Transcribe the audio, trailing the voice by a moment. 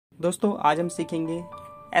दोस्तों आज हम सीखेंगे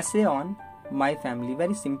ऐसे on my family,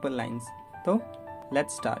 very simple lines. तो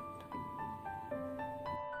let's start.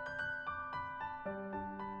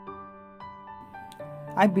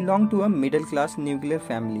 I belong to a middle class nuclear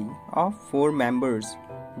family of 4 members: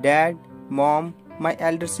 dad, mom, my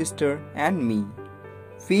elder sister, and me.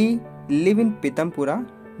 We live in Pitampura,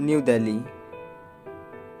 New Delhi.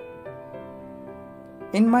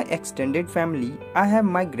 In my extended family, I have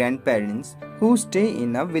my grandparents who stay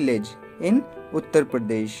in a village in Uttar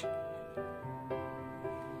Pradesh.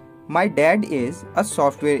 My dad is a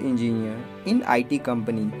software engineer in IT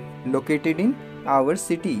company located in our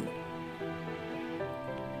city.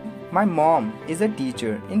 My mom is a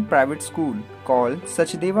teacher in private school called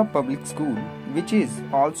Sachdeva Public School, which is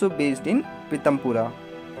also based in Pitampura.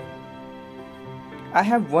 I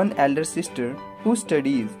have one elder sister who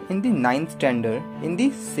studies in the 9th standard in the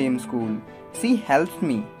same school. She helps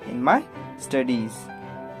me in my studies.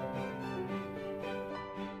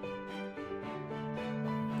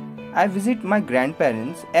 I visit my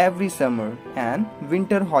grandparents every summer and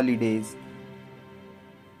winter holidays.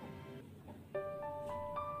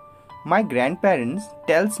 My grandparents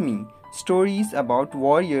tells me stories about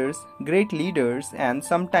warriors, great leaders,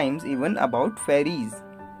 and sometimes even about fairies.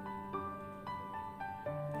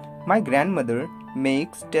 My grandmother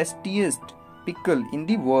makes tastiest pickle in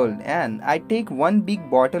the world, and I take one big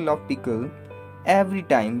bottle of pickle every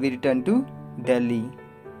time we return to Delhi.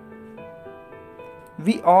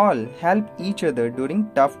 We all help each other during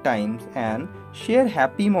tough times and share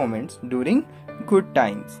happy moments during good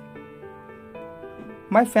times.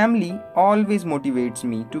 My family always motivates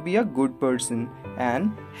me to be a good person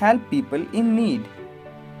and help people in need.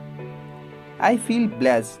 I feel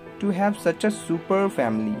blessed to have such a super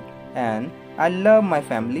family, and I love my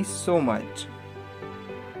family so much.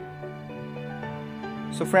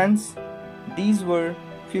 So friends, these were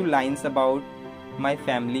few lines about my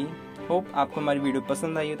family. Hope आपको हमारी video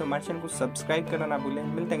पसंद आई हो तो हमारे channel को subscribe करना ना भूलें।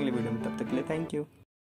 मिलते हैं अगले वीडियो में, तब तक के लिए थैंक यू।